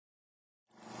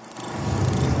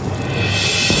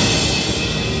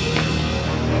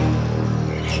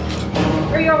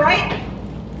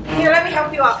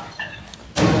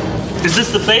Is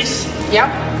this the place? Yep,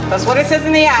 that's what it says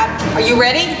in the ad. Are you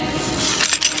ready?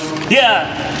 Yeah,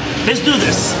 let's do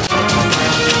this.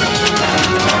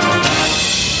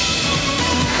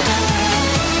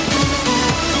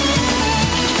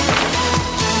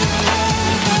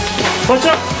 What's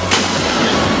up?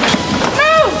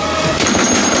 Move!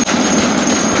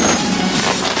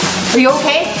 Are you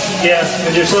okay? Yeah,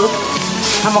 and yourself?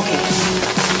 I'm okay.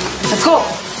 Let's go.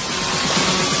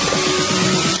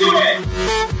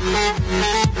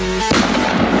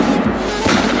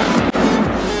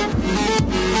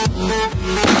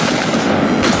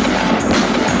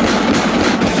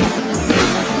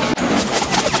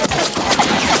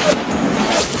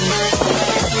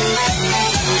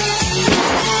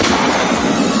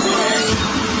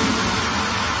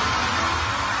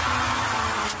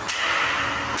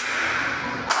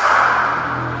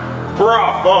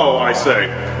 Bravo, I say.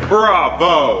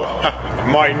 Bravo!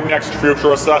 My next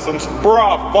future assassins,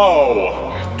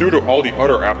 bravo! Due to all the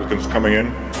other applicants coming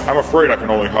in, I'm afraid I can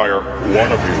only hire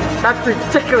one of you. That's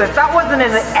ridiculous. That wasn't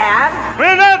in the ad.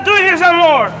 We're not doing this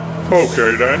anymore!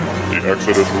 Okay then, the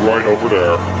exit is right over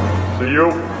there. See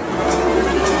you.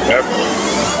 Yep.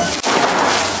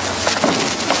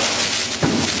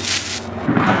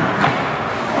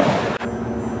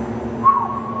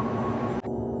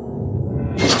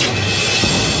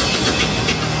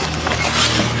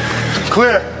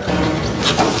 Clear.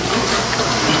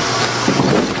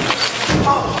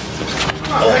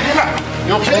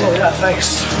 You okay? Oh, yeah, thanks.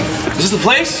 Is this the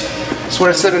place? That's what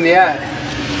I said in the ad.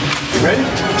 You ready?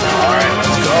 All right,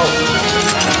 let's go.